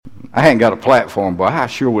I hadn't got a platform, but I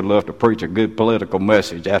sure would love to preach a good political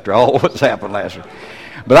message after all what's happened last week.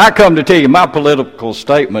 But I come to tell you, my political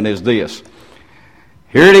statement is this.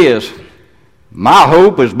 Here it is. My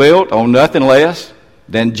hope is built on nothing less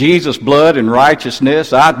than Jesus' blood and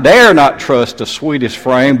righteousness. I dare not trust the sweetest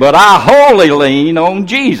frame, but I wholly lean on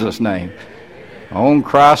Jesus' name. On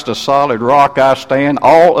Christ a solid rock I stand.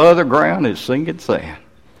 All other ground is sinking sand.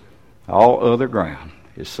 All other ground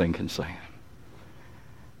is sinking sand.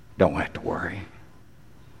 Don't have to worry.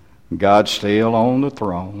 God's still on the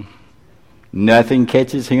throne. Nothing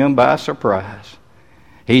catches him by surprise.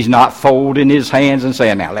 He's not folding his hands and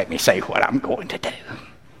saying, now let me say what I'm going to do.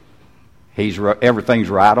 Everything's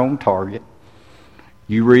right on target.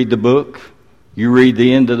 You read the book. You read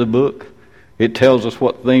the end of the book. It tells us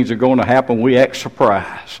what things are going to happen. We act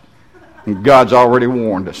surprised. And God's already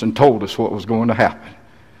warned us and told us what was going to happen.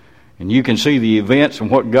 And you can see the events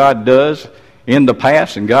and what God does in the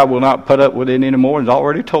past, and God will not put up with it anymore. He's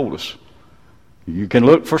already told us. You can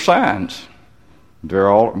look for signs.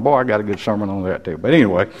 Boy, I got a good sermon on that too. But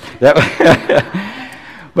anyway, but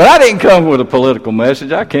I didn't come with a political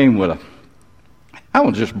message. I came with I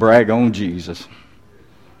want to just brag on Jesus.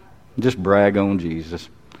 Just brag on Jesus.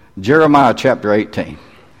 Jeremiah chapter 18.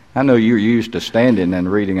 I know you're used to standing and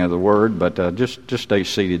reading of the Word, but just stay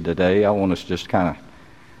seated today. I want us to just kind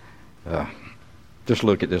of just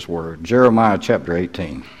look at this Word. Jeremiah chapter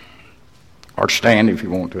 18. Or stand if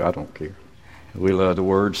you want to, I don't care. We love the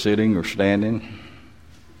Word, sitting or standing.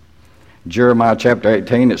 Jeremiah chapter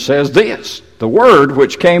 18, it says this, the word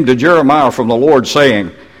which came to Jeremiah from the Lord,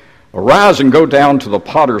 saying, arise and go down to the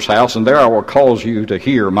potter's house, and there I will cause you to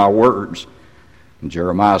hear my words. And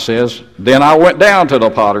Jeremiah says, then I went down to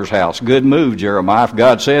the potter's house. Good move, Jeremiah. If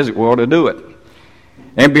God says it, we ought to do it.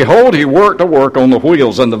 And behold, he worked a work on the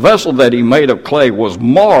wheels, and the vessel that he made of clay was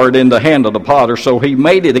marred in the hand of the potter. So he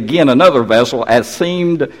made it again another vessel, as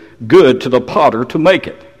seemed good to the potter to make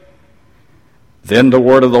it. Then the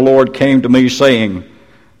word of the Lord came to me, saying,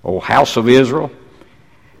 O house of Israel,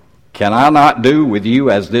 can I not do with you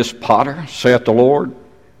as this potter, saith the Lord?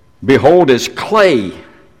 Behold, as clay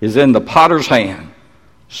is in the potter's hand,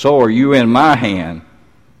 so are you in my hand,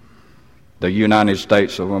 the United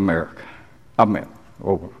States of America.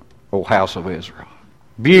 O house of Israel.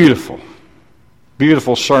 Beautiful,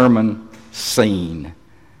 beautiful sermon scene.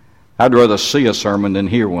 I'd rather see a sermon than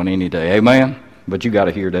hear one any day. Amen? But you got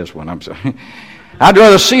to hear this one. I'm sorry. I'd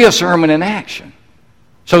rather see a sermon in action.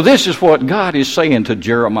 So this is what God is saying to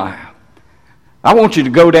Jeremiah. I want you to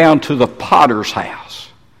go down to the potter's house.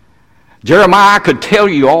 Jeremiah, I could tell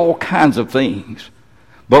you all kinds of things.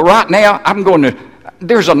 But right now,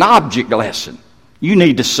 there's an object lesson. You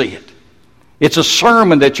need to see it. It's a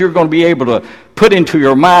sermon that you're going to be able to put into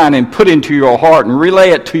your mind and put into your heart and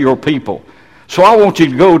relay it to your people. So I want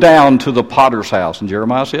you to go down to the potter's house. And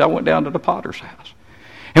Jeremiah said, I went down to the potter's house.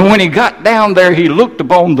 And when he got down there, he looked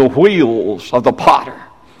upon the wheels of the potter.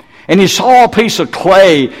 And he saw a piece of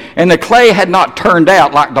clay, and the clay had not turned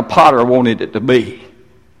out like the potter wanted it to be.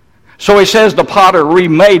 So he says the potter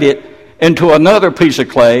remade it into another piece of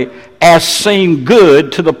clay as seemed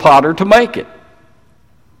good to the potter to make it.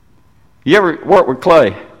 You ever work with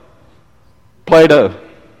clay? Play-Doh.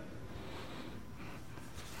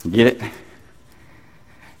 Get it?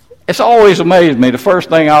 It's always amazed me. The first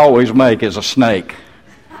thing I always make is a snake.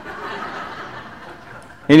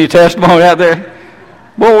 Any testimony out there?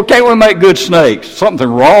 Well, can't we make good snakes? Something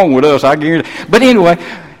wrong with us, I guarantee. But anyway,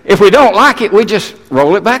 if we don't like it, we just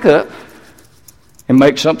roll it back up and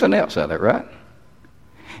make something else out of it, right?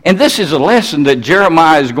 And this is a lesson that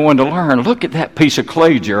Jeremiah is going to learn. Look at that piece of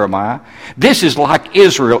clay, Jeremiah. This is like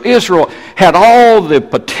Israel. Israel had all the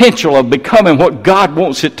potential of becoming what God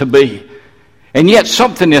wants it to be. And yet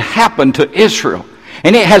something had happened to Israel.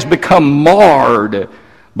 And it has become marred.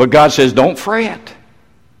 But God says, don't fret.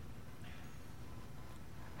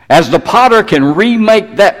 As the potter can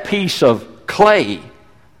remake that piece of clay,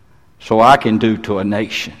 so I can do to a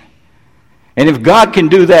nation. And if God can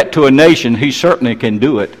do that to a nation, He certainly can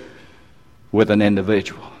do it with an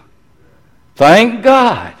individual. Thank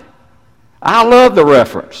God. I love the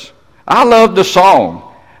reference. I love the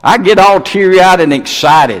song. I get all teary-eyed and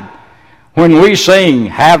excited when we sing,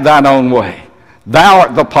 have thine own way. Thou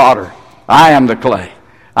art the potter, I am the clay.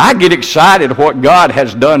 I get excited what God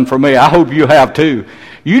has done for me. I hope you have too.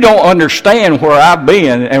 You don't understand where I've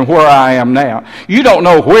been and where I am now. You don't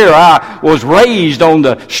know where I was raised on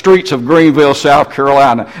the streets of Greenville, South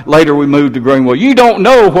Carolina. Later we moved to Greenville. You don't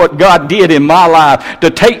know what God did in my life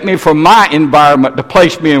to take me from my environment to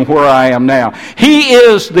place me in where I am now. He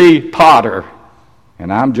is the potter,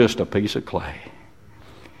 and I'm just a piece of clay.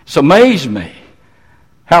 It's amazed me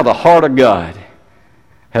how the heart of God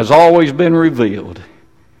has always been revealed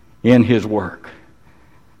in His work,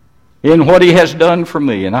 in what He has done for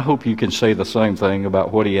me. And I hope you can say the same thing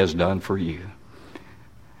about what He has done for you.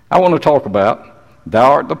 I want to talk about, thou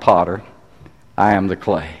art the potter, I am the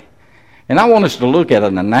clay. And I want us to look at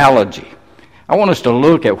an analogy. I want us to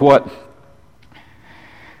look at what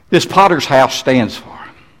this potter's house stands for.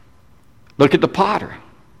 Look at the potter.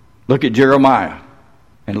 Look at Jeremiah.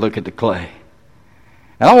 And look at the clay.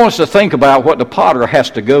 And I want us to think about what the potter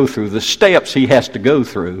has to go through, the steps he has to go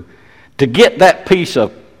through to get that piece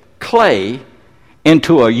of clay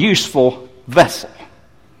into a useful vessel.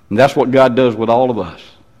 And that's what God does with all of us.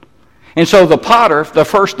 And so the potter, the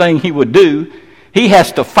first thing he would do, he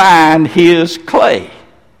has to find his clay.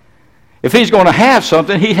 If he's going to have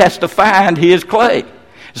something, he has to find his clay.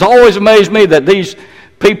 It's always amazed me that these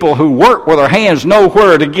people who work with their hands know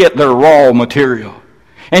where to get their raw material.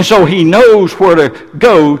 And so he knows where to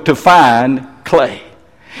go to find clay.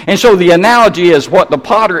 And so the analogy is what the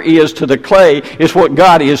potter is to the clay is what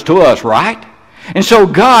God is to us, right? And so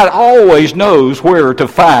God always knows where to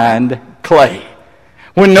find clay.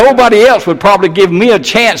 When nobody else would probably give me a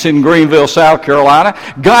chance in Greenville, South Carolina,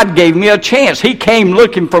 God gave me a chance. He came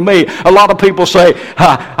looking for me. A lot of people say,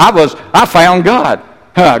 I found God.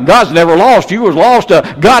 God's never lost. You was lost.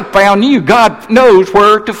 God found you. God knows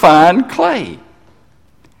where to find clay.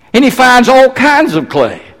 And He finds all kinds of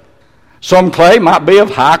clay. Some clay might be of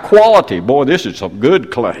high quality. Boy, this is some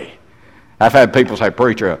good clay. I've had people say,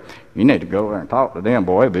 preacher, you need to go there and talk to them.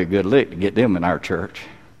 Boy, it'd be a good lick to get them in our church.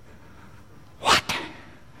 What?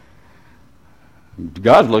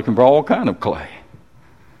 God's looking for all kind of clay.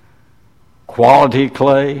 Quality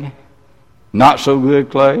clay, not so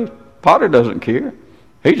good clay. Potter doesn't care.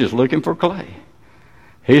 He's just looking for clay.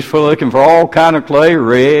 He's looking for all kind of clay,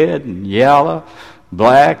 red and yellow,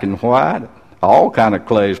 black and white. All kind of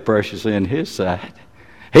clay is precious in His sight.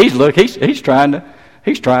 He's trying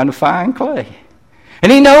to find clay.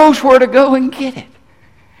 And He knows where to go and get it.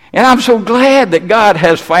 And I'm so glad that God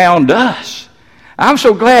has found us. I'm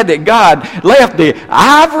so glad that God left the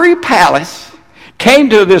ivory palace,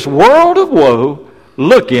 came to this world of woe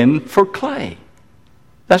looking for clay.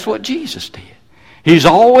 That's what Jesus did. He's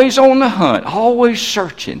always on the hunt, always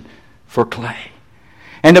searching for clay.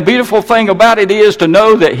 And the beautiful thing about it is to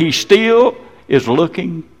know that He still is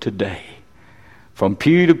looking today. From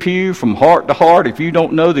pew to pew, from heart to heart, if you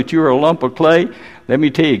don't know that you're a lump of clay, let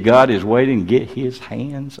me tell you, God is waiting to get His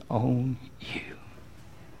hands on you.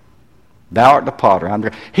 Thou art the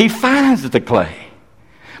potter. He finds the clay.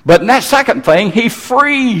 But in that second thing, He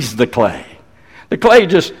frees the clay. The clay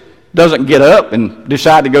just doesn't get up and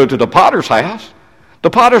decide to go to the potter's house. The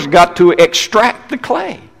potter's got to extract the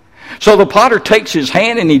clay. So the potter takes his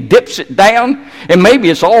hand and he dips it down, and maybe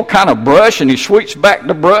it's all kind of brush, and he sweeps back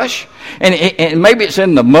the brush, and maybe it's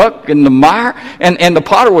in the muck and the mire, and the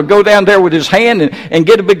potter would go down there with his hand and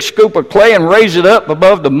get a big scoop of clay and raise it up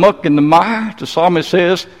above the muck and the mire. The psalmist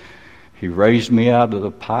says, He raised me out of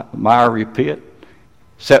the miry pit,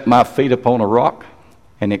 set my feet upon a rock,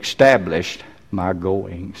 and established my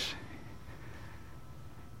goings.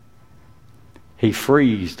 He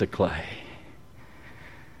frees the clay.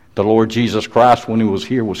 The Lord Jesus Christ, when He was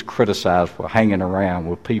here, was criticized for hanging around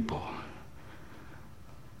with people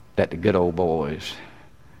that the good old boys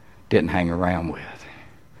didn't hang around with.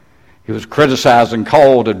 He was criticized and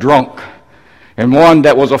called a drunk and one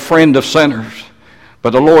that was a friend of sinners.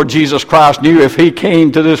 But the Lord Jesus Christ knew if He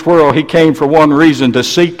came to this world, He came for one reason, to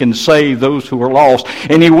seek and save those who were lost.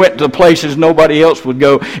 And He went to places nobody else would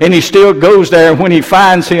go. And He still goes there. And when He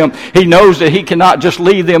finds him, He knows that He cannot just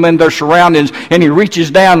leave them in their surroundings. And He reaches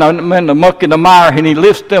down in the muck and the mire, and He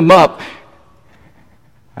lifts them up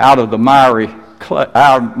out of the miry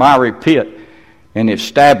pit and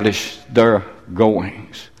establishes their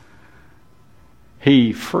goings.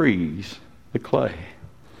 He frees the clay.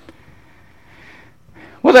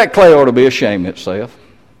 Well, that clay ought to be ashamed of itself,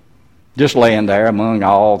 just laying there among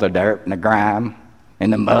all the dirt and the grime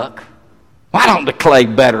and the muck. Why don't the clay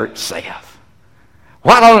better itself?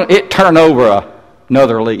 Why don't it turn over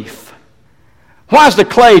another leaf? Why does the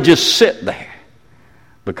clay just sit there?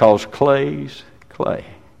 Because clay's clay.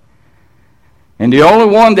 And the only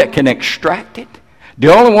one that can extract it,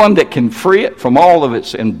 the only one that can free it from all of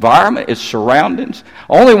its environment, its surroundings,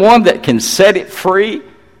 only one that can set it free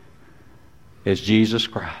is Jesus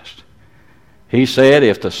Christ. He said,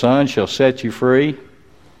 if the Son shall set you free,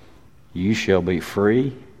 you shall be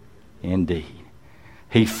free indeed.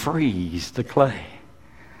 He frees the clay.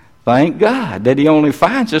 Thank God that He only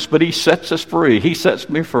finds us, but He sets us free. He sets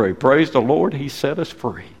me free. Praise the Lord, He set us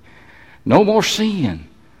free. No more sin.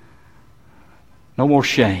 No more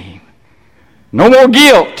shame. No more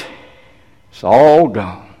guilt. It's all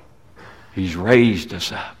gone. He's raised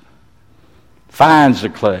us up. Finds the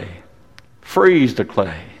clay. Frees the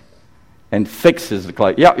clay. And fixes the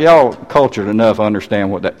clay. Y'all cultured enough to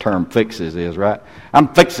understand what that term fixes is, right?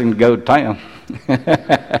 I'm fixing to go to town.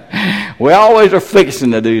 We always are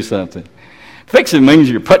fixing to do something. Fixing means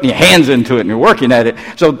you're putting your hands into it and you're working at it.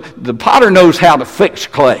 So the potter knows how to fix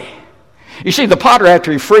clay. You see, the potter,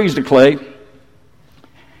 after he frees the clay,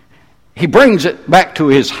 he brings it back to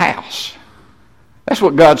his house. That's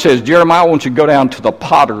what God says. Jeremiah wants you to go down to the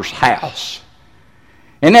potter's house.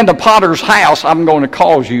 And in the potter's house, I'm going to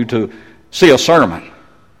cause you to see a sermon.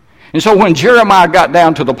 And so when Jeremiah got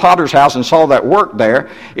down to the potter's house and saw that work there,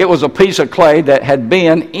 it was a piece of clay that had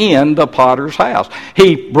been in the potter's house.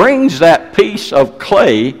 He brings that piece of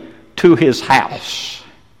clay to his house.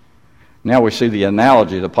 Now we see the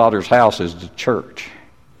analogy. The potter's house is the church.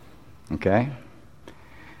 Okay?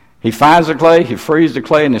 He finds the clay, he frees the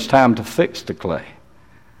clay, and it's time to fix the clay.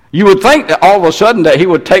 You would think that all of a sudden that he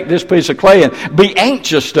would take this piece of clay and be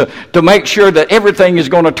anxious to make sure that everything is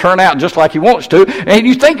going to turn out just like he wants to. And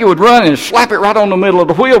you think he would run and slap it right on the middle of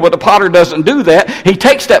the wheel, but the potter doesn't do that. He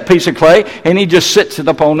takes that piece of clay and he just sits it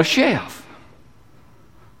up on the shelf.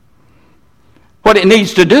 What it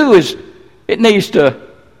needs to do is it needs to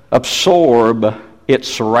absorb its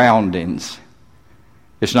surroundings.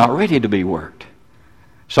 It's not ready to be worked.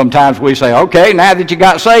 Sometimes we say, okay, now that you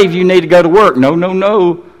got saved, you need to go to work.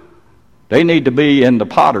 No. They need to be in the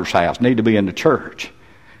potter's house, need to be in the church.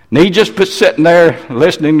 Need just be sitting there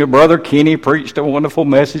listening to Brother Kenny preach the wonderful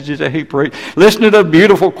messages that he preached. Listening to the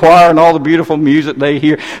beautiful choir and all the beautiful music they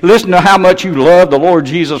hear. Listen to how much you love the Lord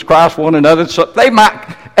Jesus Christ, one another. So they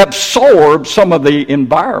might absorb some of the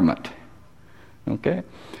environment. Okay?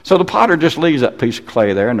 So the potter just leaves that piece of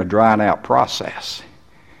clay there in the drying out process.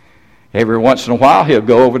 Every once in a while, he'll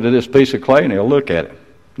go over to this piece of clay and he'll look at it.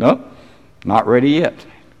 No, not ready yet.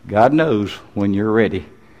 God knows when you're ready.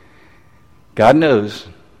 God knows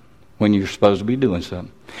when you're supposed to be doing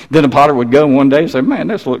something. Then the potter would go one day and say, man,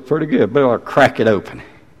 this looks pretty good. But I'll crack it open.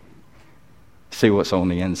 See what's on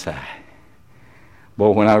the inside. Boy,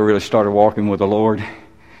 when I really started walking with the Lord,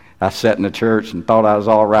 I sat in the church and thought I was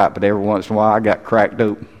all right. But every once in a while, I got cracked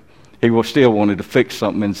open. He still wanted to fix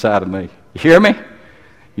something inside of me. You hear me?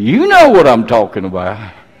 You know what I'm talking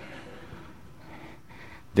about.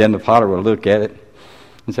 Then the potter will look at it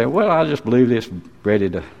and say, well, I just believe this ready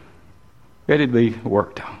to be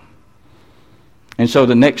worked on. And so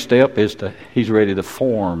the next step is he's ready to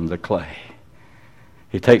form the clay.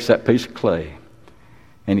 He takes that piece of clay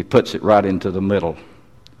and he puts it right into the middle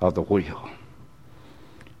of the wheel.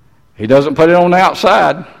 He doesn't put it on the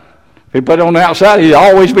outside. If he put it on the outside, he'd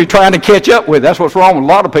always be trying to catch up with it. That's what's wrong with a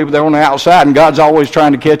lot of people. They're on the outside and God's always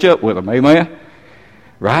trying to catch up with them. Amen?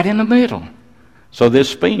 Right in the middle. So this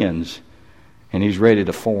spins and he's ready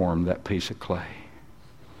to form that piece of clay.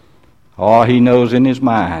 All he knows in his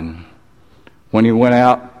mind when he went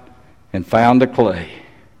out and found the clay,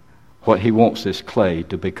 what he wants this clay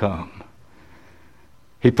to become.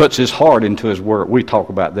 He puts his heart into his work. We talk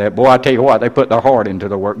about that. Boy, I tell you what, they put their heart into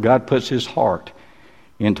the work. God puts his heart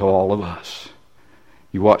into all of us.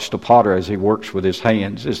 You watch the potter as he works with his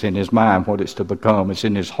hands. It's in his mind what it's to become. It's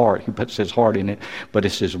in his heart. He puts his heart in it, but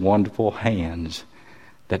it's his wonderful hands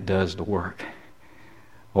that does the work.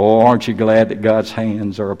 Oh, aren't you glad that God's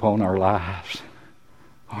hands are upon our lives?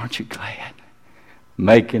 Aren't you glad?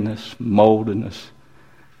 Making us, molding us.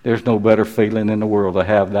 There's no better feeling in the world to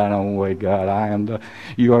have thine own way, God.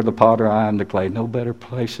 You are the potter, I am the clay. No better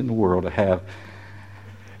place in the world to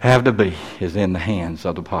have to be is in the hands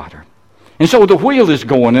of the potter. And so the wheel is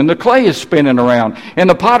going and the clay is spinning around and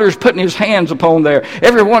the potter's putting his hands upon there.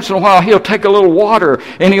 Every once in a while he'll take a little water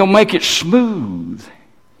and he'll make it smooth.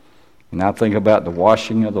 And I think about the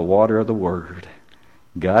washing of the water of the Word.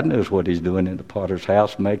 God knows what he's doing in the potter's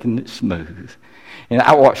house, making it smooth. And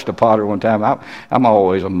I watched a potter one time. I'm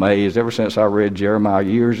always amazed. Ever since I read Jeremiah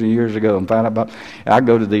years and years ago and found out about, I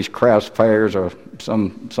go to these crafts fairs or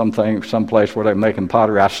someplace where they're making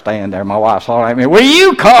pottery. I stand there. My wife's hollering at me, "Will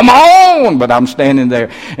you come on?" But I'm standing there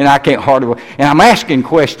and I can't hardly. And I'm asking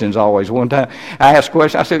questions always. One time I asked a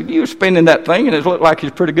question. I said, "You were spinning that thing and it looked like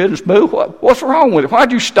it's pretty good and smooth. What's wrong with it?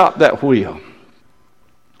 Why'd you stop that wheel?"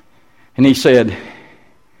 And he said,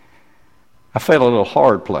 "I felt a little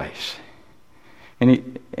hard place."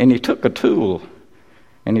 And he took a tool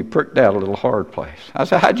and he pricked out a little hard place. I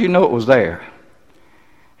said, "How'd you know it was there?"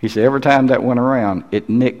 He said, "Every time that went around, it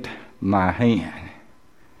nicked my hand.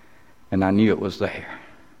 And I knew it was there."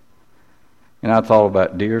 And I thought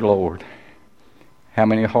about, dear Lord, how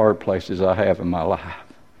many hard places I have in my life.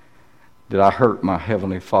 Did I hurt my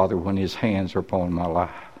Heavenly Father when His hands are upon my life?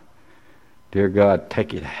 Dear God,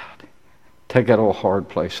 take it out. Take that old hard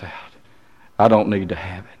place out. I don't need to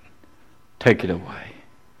have it. Take it away.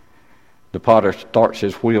 The potter starts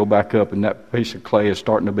his wheel back up, and that piece of clay is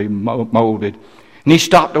starting to be molded. And he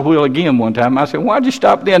stopped the wheel again one time. I said, why'd you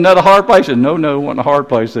stop there? Another hard place? He said, no, it wasn't a hard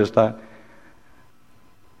place this time.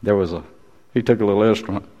 He took a little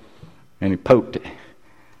instrument, and he poked it.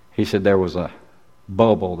 He said there was a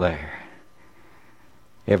bubble there.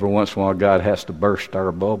 Every once in a while, God has to burst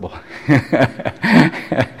our bubble.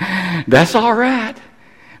 That's all right.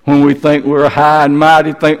 When we think we're high and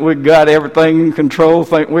mighty, think we've got everything in control,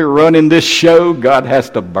 think we're running this show, God has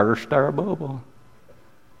to burst our bubble.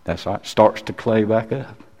 That's right. Starts to clay back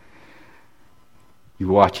up. You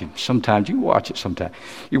watch him. Sometimes you watch it sometimes.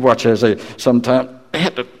 You watch as they sometimes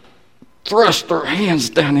have to thrust their hands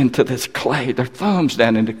down into this clay, their thumbs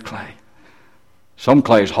down into clay. Some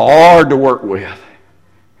clay is hard to work with.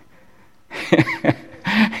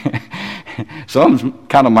 Some's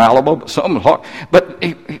kind of malleable, but some's hard. But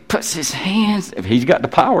he puts his hands, if he's got the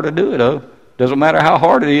power to do it, though, doesn't matter how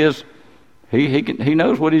hard it is, he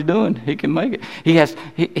knows what he's doing. He can make it. He has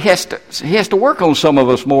to work on some of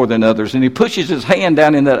us more than others, and he pushes his hand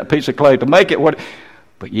down in that piece of clay to make it what.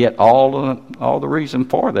 But yet all the reason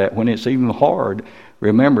for that, when it's even hard,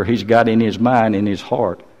 remember he's got in his mind, in his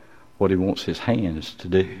heart, what he wants his hands to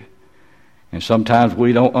do. And sometimes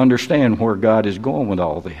we don't understand where God is going with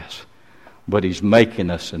all this. But he's making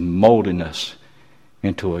us and molding us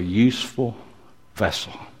into a useful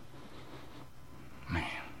vessel. Man.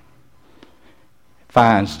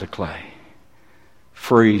 Finds the clay.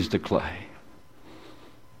 Frees the clay.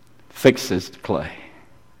 Fixes the clay.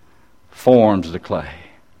 Forms the clay.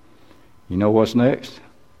 You know what's next?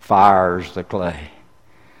 Fires the clay.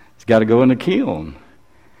 It's got to go in the kiln.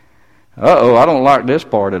 Uh-oh, I don't like this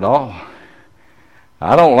part at all.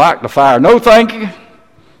 I don't like the fire. No, thank you.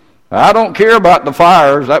 I don't care about the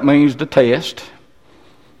fires. That means the test.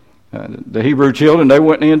 The Hebrew children, they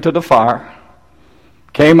went into the fire.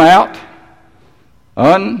 Came out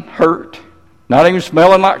unhurt. Not even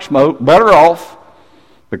smelling like smoke. Better off.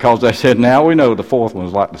 Because they said, now we know the fourth one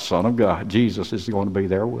is like the Son of God. Jesus is going to be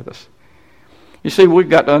there with us. You see, we've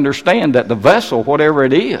got to understand that the vessel, whatever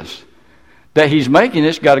it is, that he's making,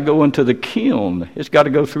 it's got to go into the kiln. It's got to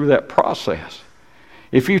go through that process.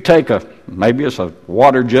 If you take maybe it's a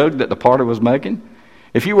water jug that the potter was making.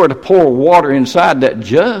 If you were to pour water inside that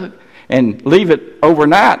jug and leave it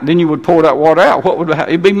overnight, then you would pour that water out. What would happen?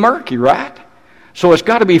 It'd be murky, right? So it's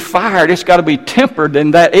got to be fired. It's got to be tempered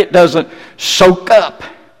in that it doesn't soak up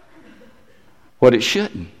what it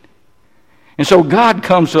shouldn't. And so God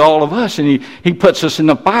comes to all of us and he puts us in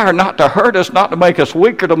the fire not to hurt us, not to make us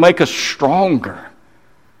weaker, to make us stronger.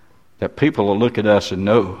 That people will look at us and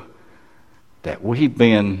know that we've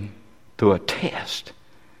been through a test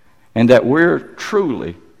and that we're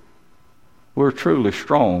truly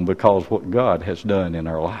strong because what God has done in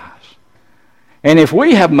our lives. And if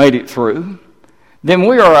we have made it through, then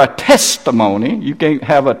we are a testimony. You can't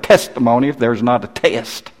have a testimony if there's not a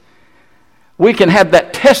test. We can have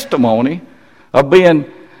that testimony of being,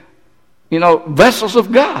 vessels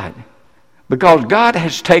of God because God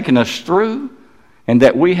has taken us through and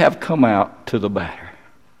that we have come out to the better.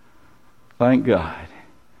 Thank God.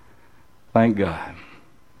 Thank God.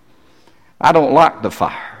 I don't like the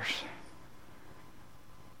fires.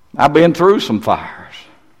 I've been through some fires.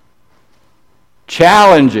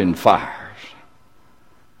 Challenging fires.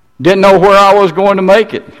 Didn't know where I was going to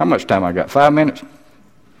make it. How much time I got? 5 minutes?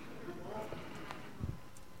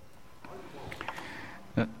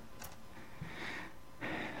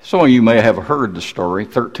 Some of you may have heard the story.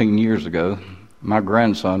 13 years ago, my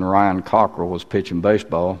grandson, Ryan Cockrell, was pitching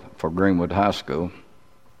baseball for Greenwood High School.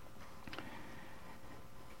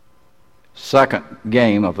 Second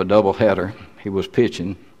game of a doubleheader, he was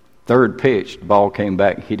pitching. Third pitch, the ball came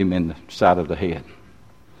back, hit him in the side of the head.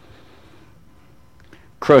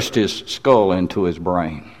 Crushed his skull into his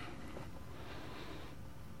brain.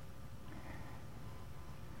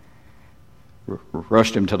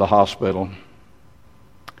 Rushed him to the hospital.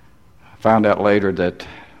 Found out later that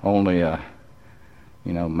only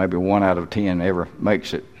maybe 1 out of 10 ever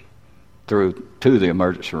makes it through to the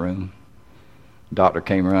emergency room. Doctor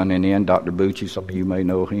came running in, Dr. Bucci, some of you may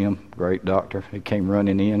know him, great doctor. He came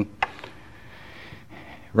running in,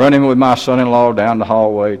 running with my son-in-law down the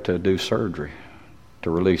hallway to do surgery,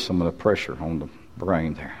 to release some of the pressure on the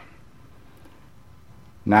brain there.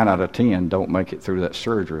 9 out of 10 don't make it through that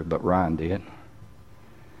surgery, but Ryan did.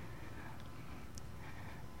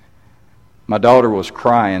 My daughter was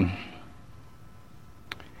crying,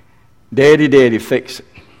 Daddy, Daddy, fix it.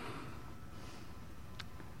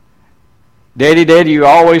 Daddy, you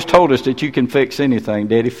always told us that you can fix anything.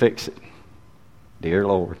 Daddy, fix it. Dear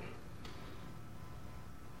Lord,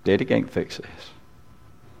 Daddy can't fix this.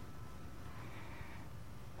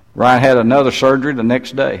 Ryan had another surgery the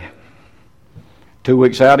next day. 2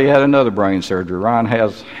 weeks out, he had another brain surgery. Ryan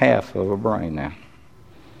has half of a brain now.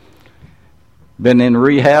 Been in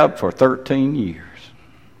rehab for 13 years.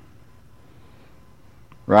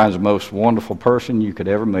 Ryan's the most wonderful person you could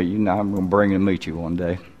ever meet. I'm going to bring him to meet you one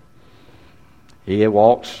day. He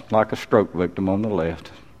walks like a stroke victim on the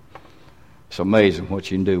left. It's amazing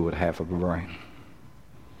what you can do with half of a brain.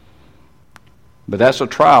 But that's a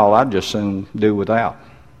trial I'd just soon do without.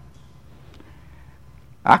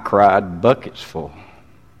 I cried buckets full.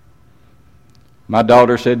 My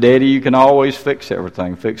daughter said, Daddy, you can always fix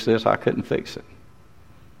everything. Fix this. I couldn't fix it.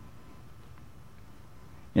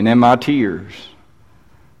 And in my tears,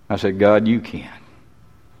 I said, God, you can.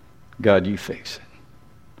 God, you fix it.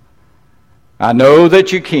 I know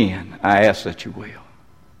that you can. I ask that you will.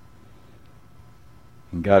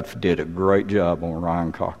 And God did a great job on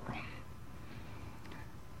Ryan Cockrell.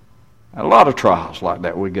 A lot of trials like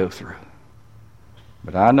that we go through.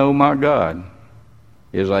 But I know my God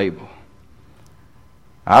is able.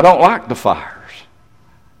 I don't like the fires.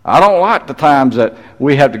 I don't like the times that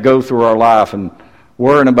we have to go through our life and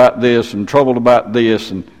worrying about this and troubled about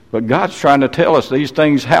this. But God's trying to tell us these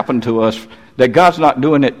things happen to us, that God's not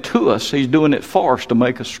doing it to us. He's doing it for us to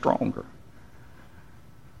make us stronger.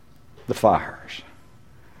 The fires.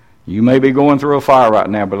 You may be going through a fire right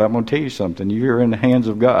now, but I'm going to tell you something. You're in the hands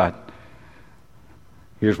of God.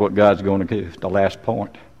 Here's what God's going to do, the last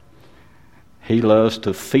point. He loves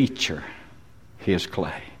to feature his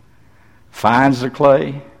clay. Finds the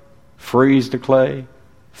clay, frees the clay,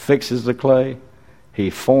 fixes the clay.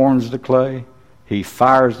 He forms the clay. He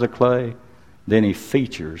fires the clay. Then he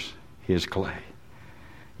features his clay.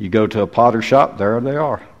 You go to a potter shop, there they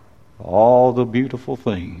are. All the beautiful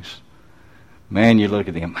things. Man, you look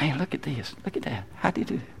at them. Man, look at this. Look at that. How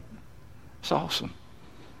did you do it? It's awesome.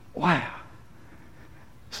 Wow.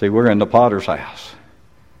 See, we're in the potter's house.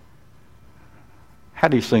 How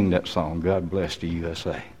do you sing that song, God Bless the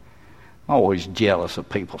USA? I'm always jealous of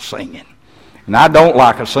people singing. And I don't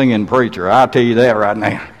like a singing preacher. I'll tell you that right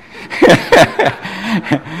now.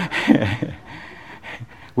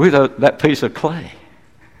 We're that piece of clay.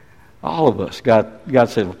 All of us. God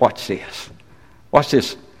said, watch this. Watch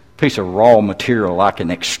this piece of raw material I can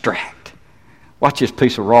extract. Watch this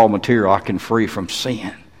piece of raw material I can free from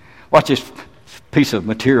sin. Watch this piece of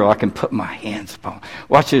material I can put my hands upon.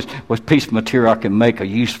 Watch this piece of material I can make a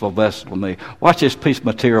useful vessel to me. Watch this piece of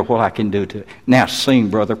material, what I can do to it. Now sing,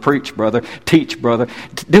 brother. Preach, brother. Teach, brother.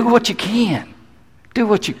 Do what you can. Do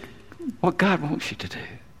what God wants you to do.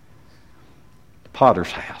 The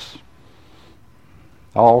potter's house.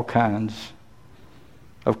 All kinds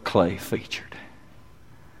of clay featured.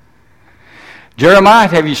 Jeremiah,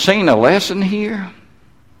 have you seen a lesson here?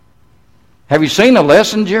 Have you seen a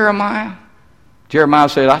lesson, Jeremiah? Jeremiah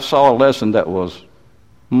said, I saw a lesson that was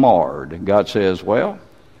marred. And God says, well,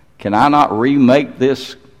 can I not remake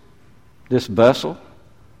this vessel?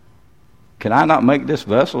 Can I not make this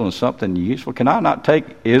vessel into something useful? Can I not take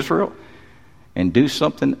Israel and do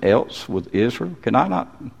something else with Israel? Can I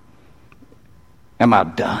not? Am I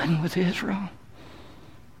done with Israel?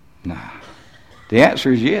 No. The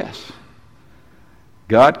answer is yes.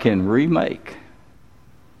 God can remake.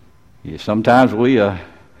 Yeah, sometimes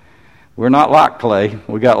we're not like clay.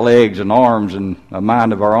 We got legs and arms and a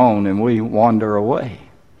mind of our own, and we wander away.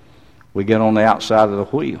 We get on the outside of the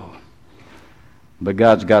wheel. But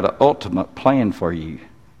God's got an ultimate plan for you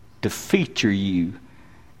to feature you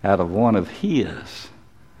out of one of his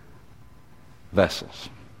vessels.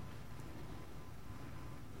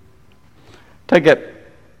 Take that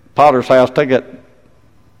potter's house, take that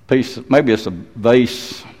piece, maybe it's a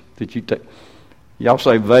vase that you take. Y'all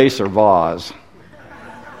say vase or vase?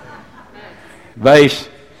 Vase.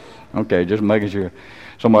 Okay, just making sure.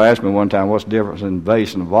 Somebody asked me one time, what's the difference in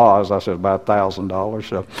vase and vase? I said, about $1,000.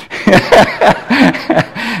 So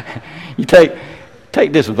you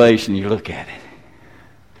take this vase and you look at it.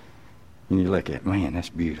 And you look at it, man, that's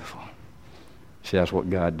beautiful. See, that's what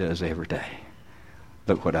God does every day.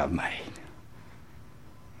 Look what I've made.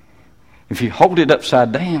 If you hold it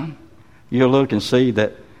upside down, you'll look and see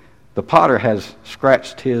that the potter has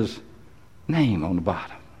scratched his name on the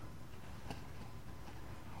bottom.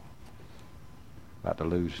 About to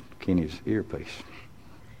lose Kenny's earpiece.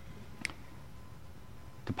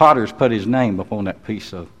 The potter's put his name upon that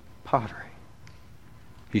piece of pottery.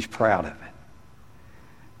 He's proud of it.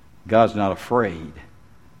 God's not afraid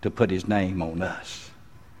to put his name on us.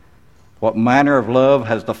 What manner of love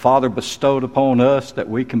has the Father bestowed upon us that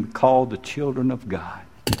we can be called the children of God?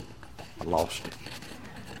 I lost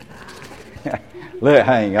it. Let it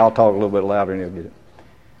hang. I'll talk a little bit louder and you'll get it.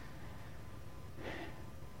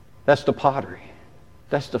 That's the pottery.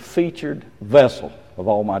 That's the featured vessel of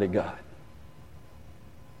Almighty God.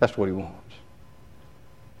 That's what He wants.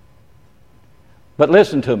 But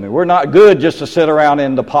listen to me. We're not good just to sit around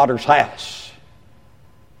in the potter's house.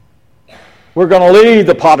 We're going to leave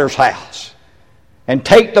the potter's house and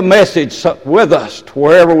take the message with us to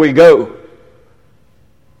wherever we go.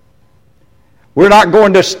 We're not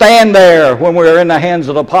going to stand there when we're in the hands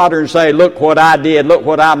of the potter and say, look what I did, look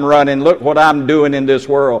what I'm running, look what I'm doing in this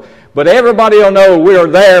world. But everybody will know we're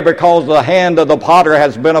there because the hand of the potter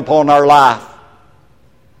has been upon our life.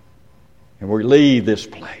 And we leave this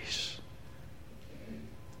place.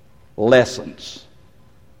 Lessons.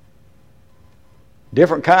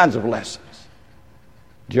 Different kinds of lessons.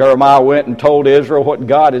 Jeremiah went and told Israel what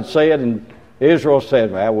God had said, and Israel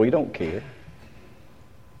said, well, we don't care.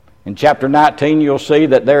 In chapter 19, you'll see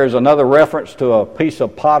that there is another reference to a piece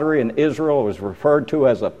of pottery, and Israel is referred to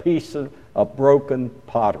as a piece of broken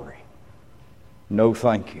pottery. No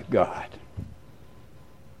thank you, God.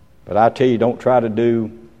 But I tell you, don't try to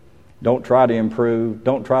improve,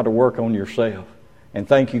 don't try to work on yourself, and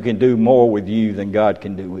think you can do more with you than God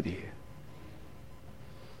can do with you.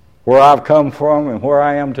 Where I've come from and where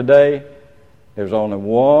I am today, there's only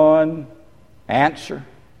one answer.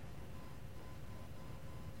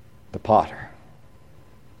 The potter.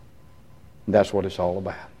 And that's what it's all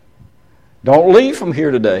about. Don't leave from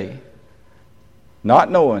here today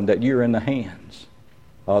not knowing that you're in the hands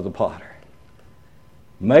of the potter.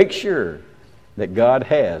 Make sure that God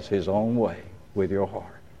has His own way with your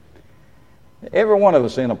heart. Every one of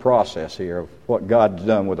us in a process here of what God's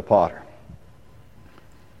done with the potter.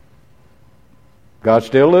 God's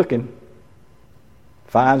still looking.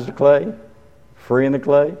 Finds the clay, freeing the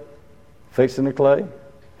clay, fixing the clay,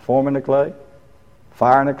 forming the clay,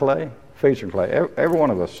 firing the clay, featuring clay. Every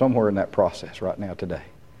one of us somewhere in that process right now today.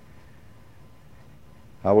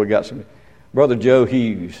 We got some. Brother Joe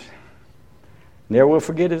Hughes. Never will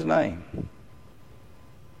forget his name.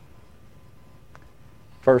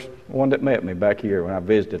 First one that met me back here when I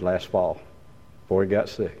visited last fall before he got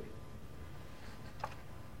sick.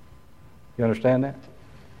 You understand that?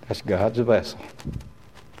 That's God's vessel.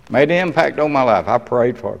 Made an impact on my life. I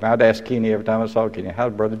prayed for him. I'd ask Kenny every time I saw Kenny,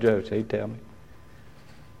 how's Brother Joe? So he'd tell me.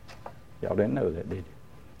 Y'all didn't know that, did you?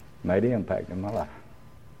 Made an impact in my life.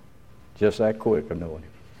 Just that quick of knowing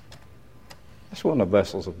him. That's one of the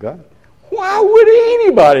vessels of God. Why would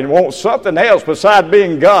anybody want something else besides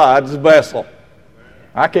being God's vessel?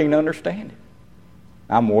 I can't understand it.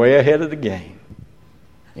 I'm way ahead of the game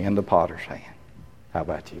in the potter's hand. How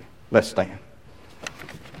about you? Let's stand.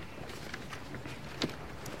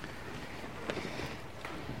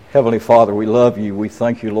 Heavenly Father, we love you. We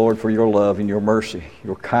thank you, Lord, for your love and your mercy,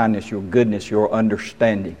 your kindness, your goodness, your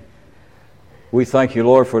understanding. We thank you,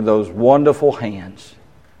 Lord, for those wonderful hands.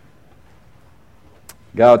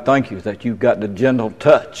 God, thank you that you've got the gentle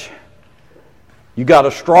touch. You got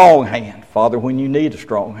a strong hand, Father, when you need a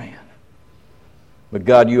strong hand. But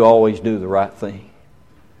God, you always do the right thing.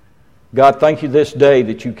 God, thank you this day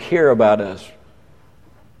that you care about us.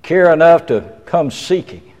 Care enough to come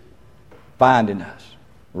seeking, finding us,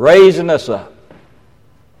 raising us up,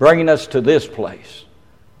 bringing us to this place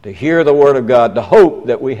to hear the Word of God, the hope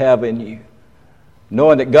that we have in you.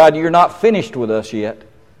 Knowing that, God, you're not finished with us yet,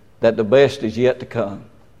 that the best is yet to come.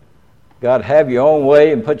 God, have your own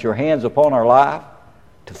way and put your hands upon our life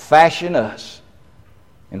to fashion us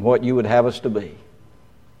in what you would have us to be.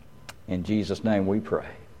 In Jesus' name we pray.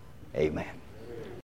 Amen.